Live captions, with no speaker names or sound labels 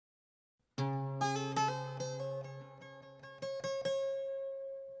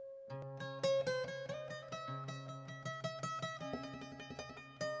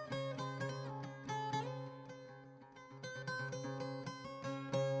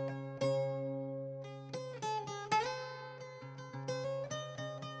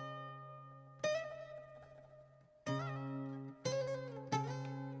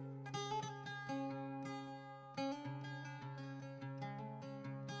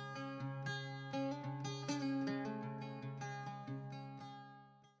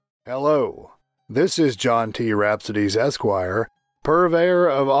Hello, this is John T. Rhapsodes Esquire, purveyor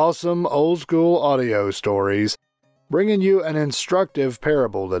of awesome old-school audio stories, bringing you an instructive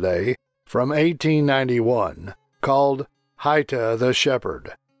parable today from 1891 called Haita the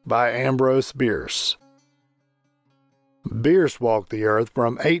Shepherd by Ambrose Bierce. Bierce walked the earth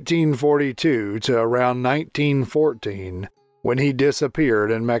from 1842 to around 1914 when he disappeared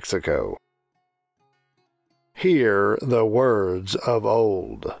in Mexico. Hear the words of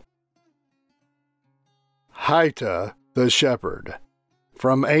old. Haita the Shepherd,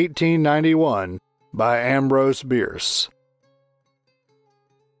 from 1891 by Ambrose Bierce.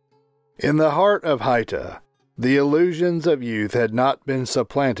 In the heart of Haita, the illusions of youth had not been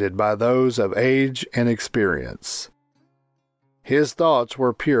supplanted by those of age and experience. His thoughts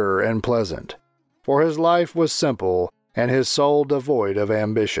were pure and pleasant, for his life was simple and his soul devoid of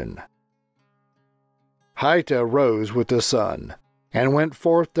ambition. Haita rose with the sun, and went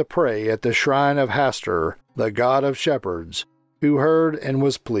forth to pray at the shrine of Hastur, the god of shepherds, who heard and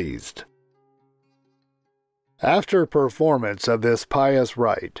was pleased. After performance of this pious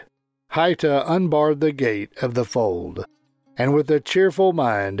rite, Haita unbarred the gate of the fold, and with a cheerful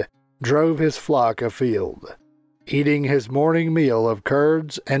mind drove his flock afield, eating his morning meal of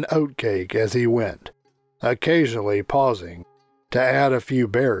curds and oatcake as he went, occasionally pausing to add a few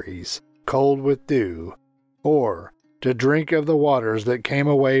berries, cold with dew, or to drink of the waters that came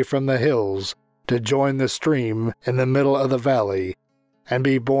away from the hills to join the stream in the middle of the valley and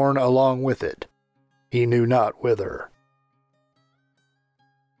be borne along with it, he knew not whither.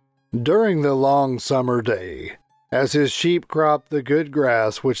 During the long summer day, as his sheep cropped the good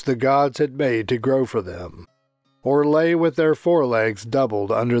grass which the gods had made to grow for them, or lay with their forelegs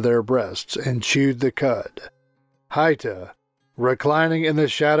doubled under their breasts and chewed the cud, Haita, reclining in the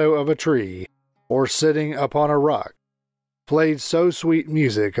shadow of a tree, or sitting upon a rock, played so sweet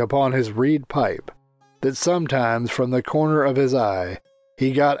music upon his reed pipe that sometimes from the corner of his eye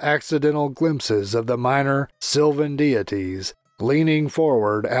he got accidental glimpses of the minor sylvan deities leaning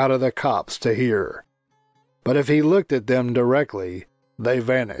forward out of the copse to hear. But if he looked at them directly, they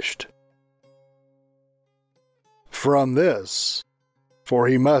vanished. From this, for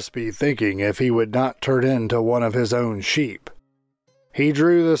he must be thinking if he would not turn into one of his own sheep, he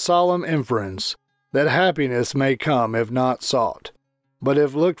drew the solemn inference that happiness may come if not sought, but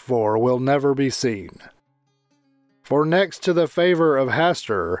if looked for will never be seen. For next to the favor of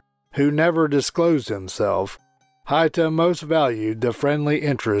Hastur, who never disclosed himself, Haita most valued the friendly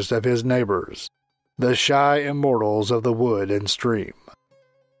interest of his neighbors, the shy immortals of the wood and stream.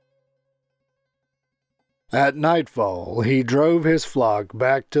 At nightfall he drove his flock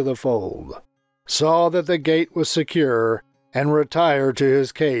back to the fold, saw that the gate was secure, and retired to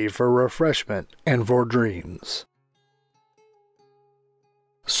his cave for refreshment and for dreams.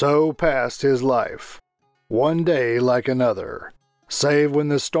 So passed his life, one day like another, save when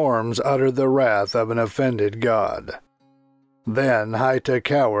the storms uttered the wrath of an offended god. Then Haita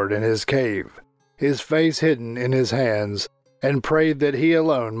cowered in his cave, his face hidden in his hands, and prayed that he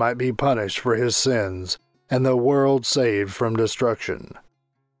alone might be punished for his sins, and the world saved from destruction.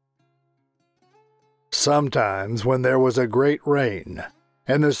 Sometimes, when there was a great rain,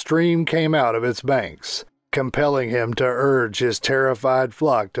 and the stream came out of its banks, compelling him to urge his terrified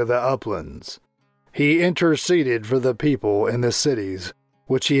flock to the uplands, he interceded for the people in the cities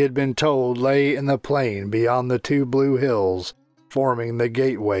which he had been told lay in the plain beyond the two blue hills forming the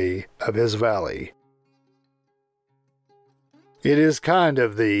gateway of his valley. "It is kind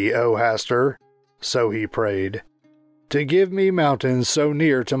of thee, O Hastur," so he prayed, "to give me mountains so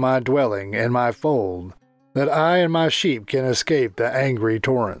near to my dwelling and my fold that I and my sheep can escape the angry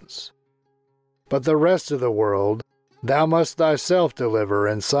torrents. But the rest of the world thou must thyself deliver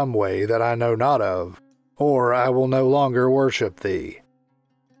in some way that I know not of, or I will no longer worship thee."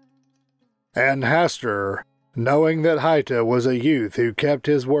 And Hastur, knowing that Haita was a youth who kept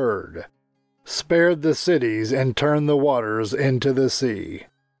his word, spared the cities and turned the waters into the sea.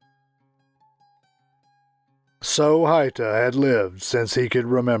 So Haita had lived since he could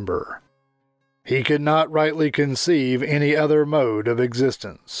remember. He could not rightly conceive any other mode of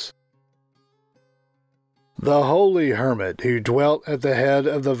existence. The holy hermit who dwelt at the head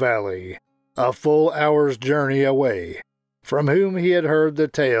of the valley, a full hour's journey away, from whom he had heard the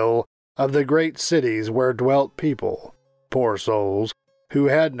tale of the great cities where dwelt people, poor souls, who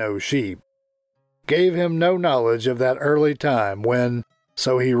had no sheep, gave him no knowledge of that early time when,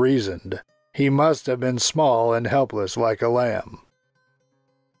 so he reasoned, he must have been small and helpless like a lamb.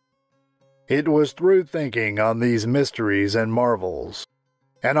 It was through thinking on these mysteries and marvels,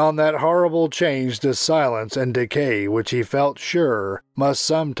 and on that horrible change to silence and decay which he felt sure must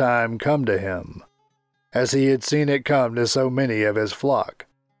sometime come to him, as he had seen it come to so many of his flock,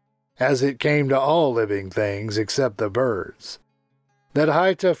 as it came to all living things except the birds, that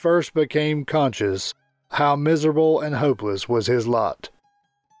Haita first became conscious how miserable and hopeless was his lot.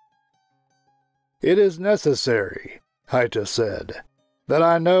 "It is necessary," Haita said, "that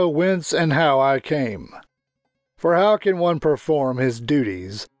I know whence and how I came. For how can one perform his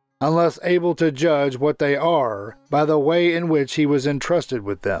duties unless able to judge what they are by the way in which he was entrusted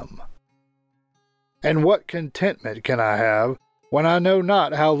with them? And what contentment can I have when I know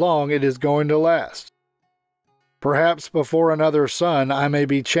not how long it is going to last? Perhaps before another sun I may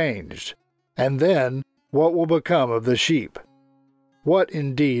be changed, and then what will become of the sheep? What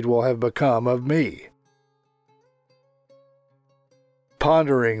indeed will have become of me?"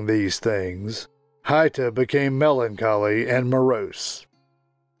 Pondering these things, Haita became melancholy and morose.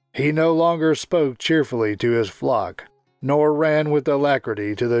 He no longer spoke cheerfully to his flock, nor ran with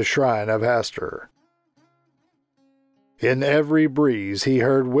alacrity to the shrine of Hastur. In every breeze he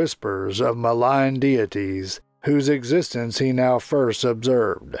heard whispers of malign deities whose existence he now first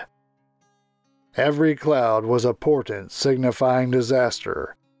observed. Every cloud was a portent signifying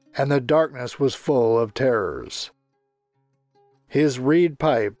disaster, and the darkness was full of terrors. His reed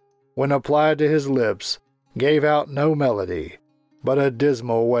pipe, when applied to his lips, gave out no melody, but a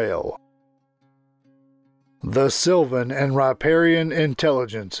dismal wail. The sylvan and riparian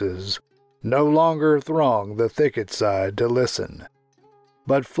intelligences no longer thronged the thicket side to listen,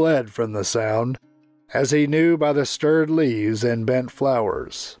 but fled from the sound, as he knew by the stirred leaves and bent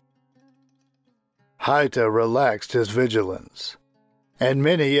flowers. Haita relaxed his vigilance, and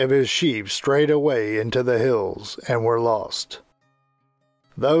many of his sheep strayed away into the hills and were lost.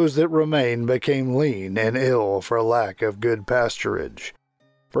 Those that remained became lean and ill for lack of good pasturage,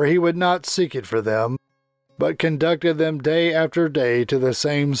 for he would not seek it for them, but conducted them day after day to the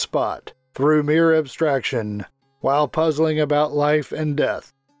same spot, through mere abstraction, while puzzling about life and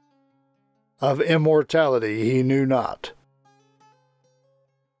death. Of immortality he knew not.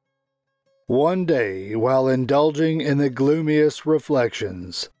 One day, while indulging in the gloomiest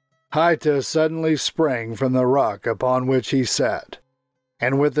reflections, Haita suddenly sprang from the rock upon which he sat,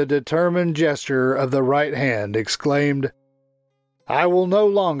 and with a determined gesture of the right hand exclaimed, "I will no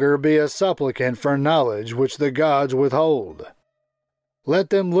longer be a supplicant for knowledge which the gods withhold. Let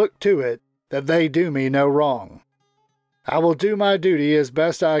them look to it that they do me no wrong. I will do my duty as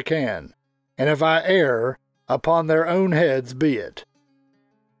best I can, and if I err, upon their own heads be it."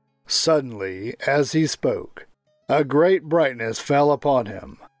 Suddenly, as he spoke, a great brightness fell upon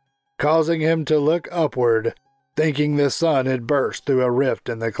him, causing him to look upward, thinking the sun had burst through a rift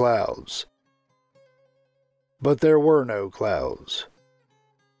in the clouds. But there were no clouds.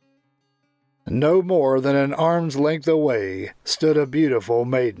 No more than an arm's length away stood a beautiful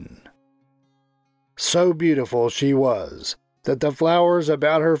maiden. So beautiful she was that the flowers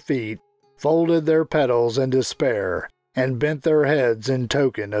about her feet folded their petals in despair and bent their heads in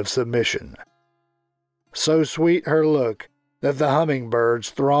token of submission. So sweet her look that the hummingbirds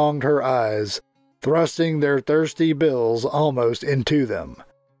thronged her eyes, thrusting their thirsty bills almost into them,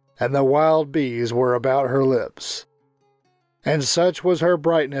 and the wild bees were about her lips. And such was her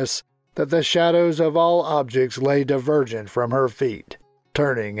brightness that the shadows of all objects lay divergent from her feet,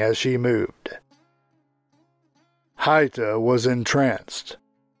 turning as she moved. Haita was entranced.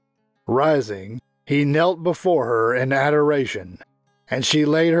 Rising, he knelt before her in adoration, and she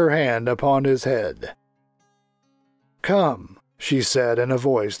laid her hand upon his head. "Come," she said in a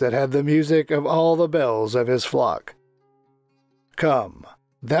voice that had the music of all the bells of his flock. "Come,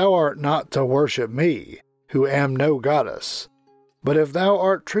 thou art not to worship me, who am no goddess, but if thou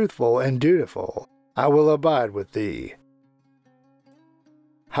art truthful and dutiful, I will abide with thee."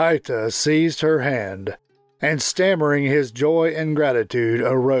 Haita seized her hand, and stammering his joy and gratitude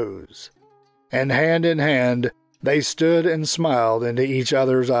arose, and hand in hand they stood and smiled into each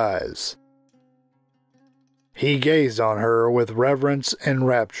other's eyes. He gazed on her with reverence and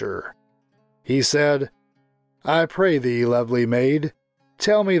rapture. He said, "I pray thee, lovely maid,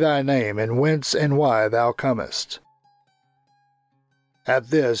 tell me thy name and whence and why thou comest." At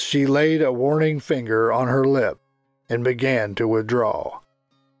this she laid a warning finger on her lip and began to withdraw.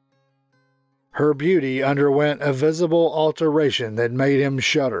 Her beauty underwent a visible alteration that made him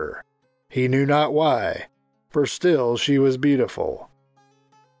shudder. He knew not why, for still she was beautiful.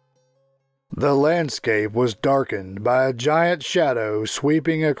 The landscape was darkened by a giant shadow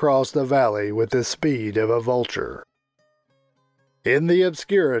sweeping across the valley with the speed of a vulture. In the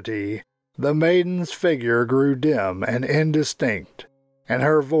obscurity, the maiden's figure grew dim and indistinct, and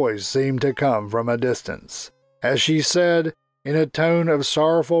her voice seemed to come from a distance, as she said, in a tone of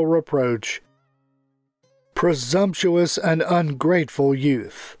sorrowful reproach, "Presumptuous and ungrateful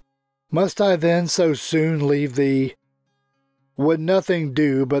youth, must I then so soon leave thee? Would nothing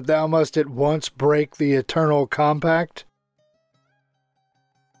do but thou must at once break the eternal compact?"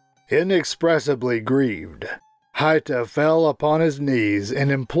 Inexpressibly grieved, Haita fell upon his knees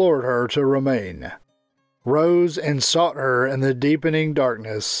and implored her to remain, rose and sought her in the deepening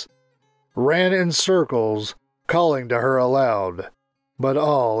darkness, ran in circles, calling to her aloud, but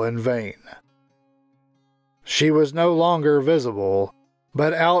all in vain. She was no longer visible,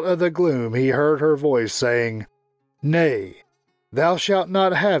 but out of the gloom he heard her voice saying, "Nay, thou shalt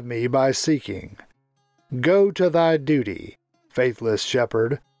not have me by seeking. Go to thy duty, faithless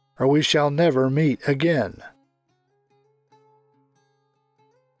shepherd, or we shall never meet again."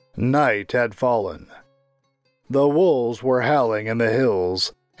 Night had fallen. The wolves were howling in the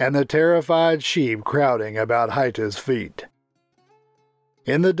hills, and the terrified sheep crowding about Haita's feet.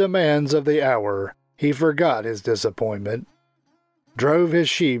 In the demands of the hour, he forgot his disappointment, drove his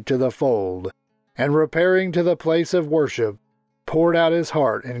sheep to the fold, and repairing to the place of worship, poured out his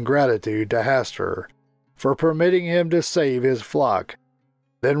heart in gratitude to Hastur for permitting him to save his flock,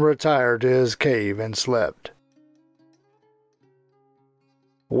 then retired to his cave and slept.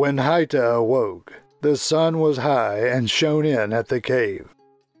 When Haita awoke, the sun was high and shone in at the cave,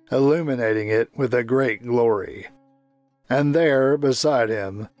 illuminating it with a great glory, and there beside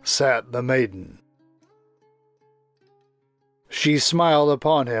him sat the maiden. She smiled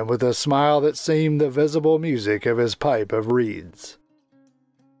upon him with a smile that seemed the visible music of his pipe of reeds.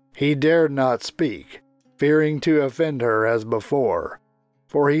 He dared not speak, fearing to offend her as before,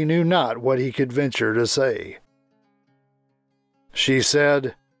 for he knew not what he could venture to say. She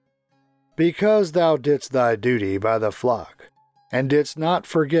said, "Because thou didst thy duty by the flock, and didst not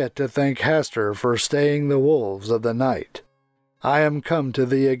forget to thank Hastur for staying the wolves of the night, I am come to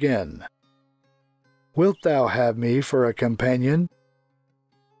thee again. Wilt thou have me for a companion?"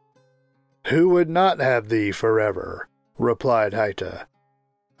 "Who would not have thee forever?" replied Haita.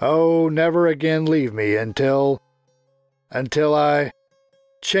 "Oh, never again leave me until I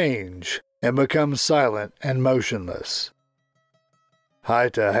change and become silent and motionless."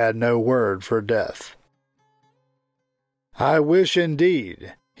 Haita had no word for death. "I wish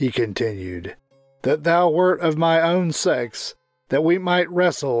indeed," he continued, "that thou wert of my own sex, that we might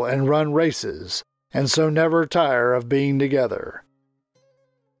wrestle and run races, and so never tire of being together."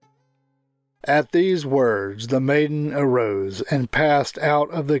 At these words the maiden arose and passed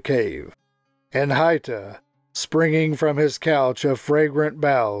out of the cave, and Haita, springing from his couch of fragrant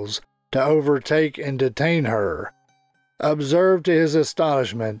boughs to overtake and detain her, observed to his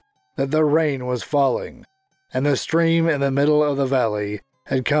astonishment that the rain was falling, and the stream in the middle of the valley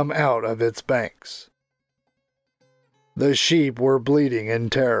had come out of its banks. The sheep were bleating in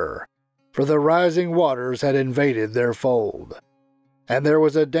terror, for the rising waters had invaded their fold, and there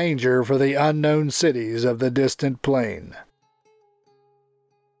was a danger for the unknown cities of the distant plain.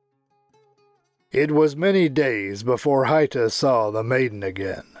 It was many days before Haita saw the maiden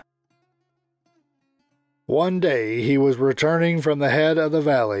again. One day he was returning from the head of the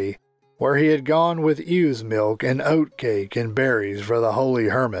valley, where he had gone with ewe's milk and oat cake and berries for the holy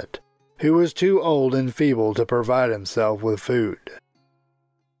hermit, who was too old and feeble to provide himself with food.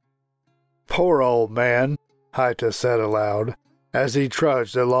 "Poor old man," Haita said aloud, as he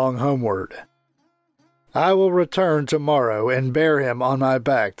trudged along homeward. "I will return tomorrow and bear him on my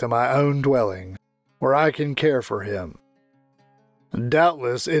back to my own dwelling, where I can care for him.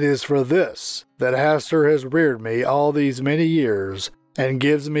 Doubtless it is for this that Hastur has reared me all these many years and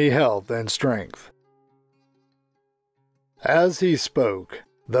gives me health and strength." As he spoke,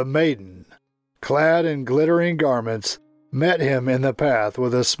 the maiden, clad in glittering garments, met him in the path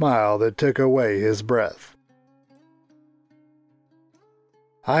with a smile that took away his breath.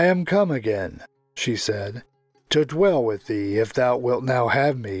 "I am come again," she said, "to dwell with thee if thou wilt now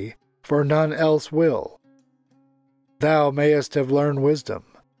have me, for none else will. Thou mayest have learned wisdom,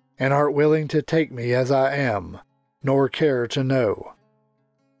 and art willing to take me as I am, nor care to know."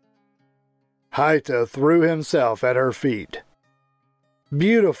 Haita threw himself at her feet.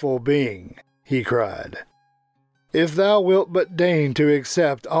 "Beautiful being," he cried, "if thou wilt but deign to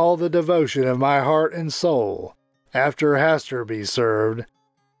accept all the devotion of my heart and soul, after Hastur be served,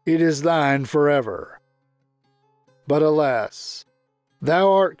 it is thine forever. But alas,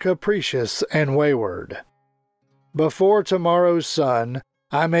 thou art capricious and wayward. Before tomorrow's sun,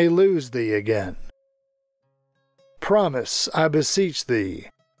 I may lose thee again. Promise, I beseech thee,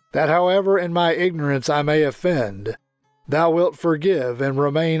 that however in my ignorance I may offend, Thou wilt forgive and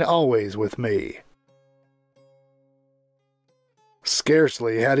remain always with me."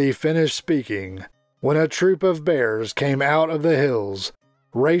 Scarcely had he finished speaking when a troop of bears came out of the hills,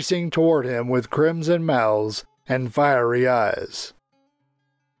 racing toward him with crimson mouths and fiery eyes.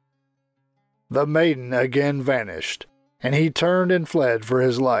 The maiden again vanished, and he turned and fled for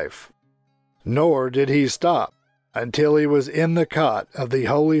his life. Nor did he stop until he was in the cot of the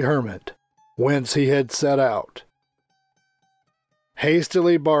holy hermit, whence he had set out.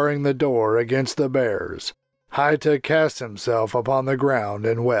 Hastily barring the door against the bears, Haita cast himself upon the ground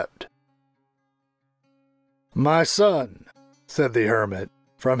and wept. "My son," said the hermit,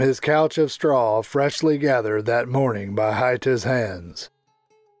 from his couch of straw freshly gathered that morning by Haita's hands,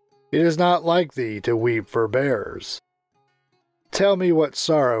 "it is not like thee to weep for bears. Tell me what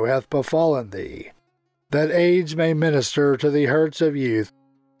sorrow hath befallen thee, that age may minister to the hurts of youth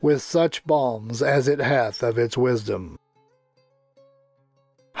with such balms as it hath of its wisdom."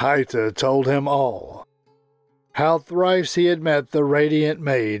 Haita told him all, how thrice he had met the radiant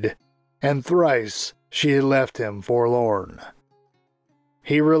maid, and thrice she had left him forlorn.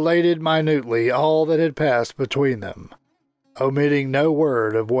 He related minutely all that had passed between them, omitting no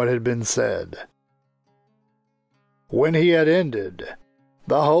word of what had been said. When he had ended,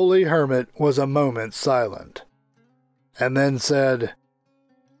 the holy hermit was a moment silent, and then said,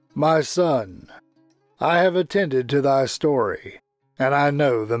 "My son, I have attended to thy story, and I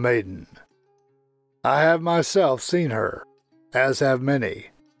know the maiden. I have myself seen her, as have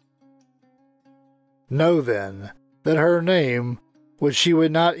many. Know then that her name, which she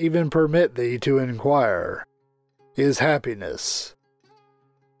would not even permit thee to inquire, is Happiness.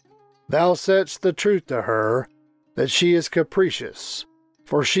 Thou saidst the truth to her, that she is capricious,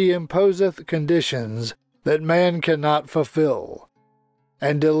 for she imposeth conditions that man cannot fulfill,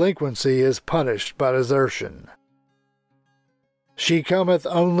 and delinquency is punished by desertion. She cometh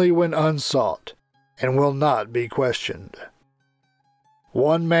only when unsought, and will not be questioned.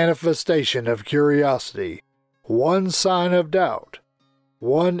 One manifestation of curiosity, one sign of doubt,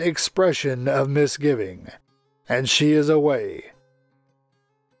 one expression of misgiving, and she is away.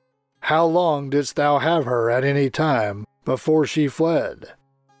 How long didst thou have her at any time before she fled?"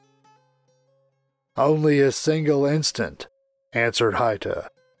 "Only a single instant," answered Haita,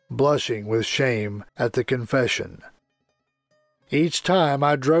 blushing with shame at the confession. "Each time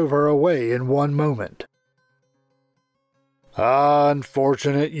I drove her away in one moment." "Ah,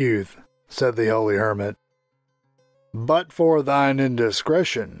 unfortunate youth," said the holy hermit. "But for thine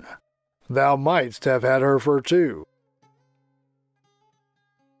indiscretion, thou mightst have had her for two."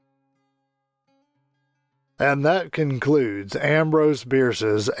 And that concludes Ambrose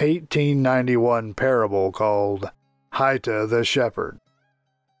Bierce's 1891 parable called Haita the Shepherd.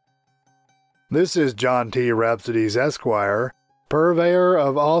 This is John T. Rhapsodies, Esquire, purveyor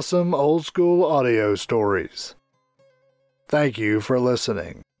of awesome old-school audio stories. Thank you for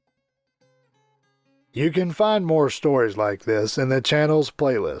listening. You can find more stories like this in the channel's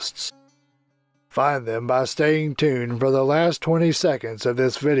playlists. Find them by staying tuned for the last 20 seconds of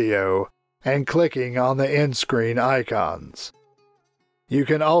this video and clicking on the end screen icons. You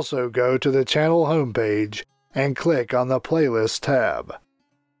can also go to the channel homepage and click on the Playlist tab.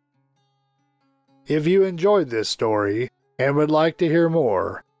 If you enjoyed this story and would like to hear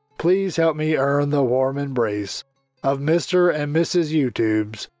more, please help me earn the warm embrace of Mr. and Mrs.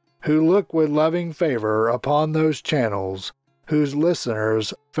 YouTubes who look with loving favor upon those channels whose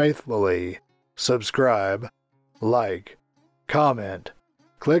listeners faithfully subscribe, like, comment,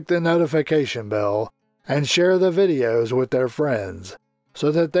 click the notification bell, and share the videos with their friends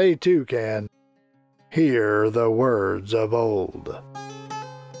so that they too can hear the words of old.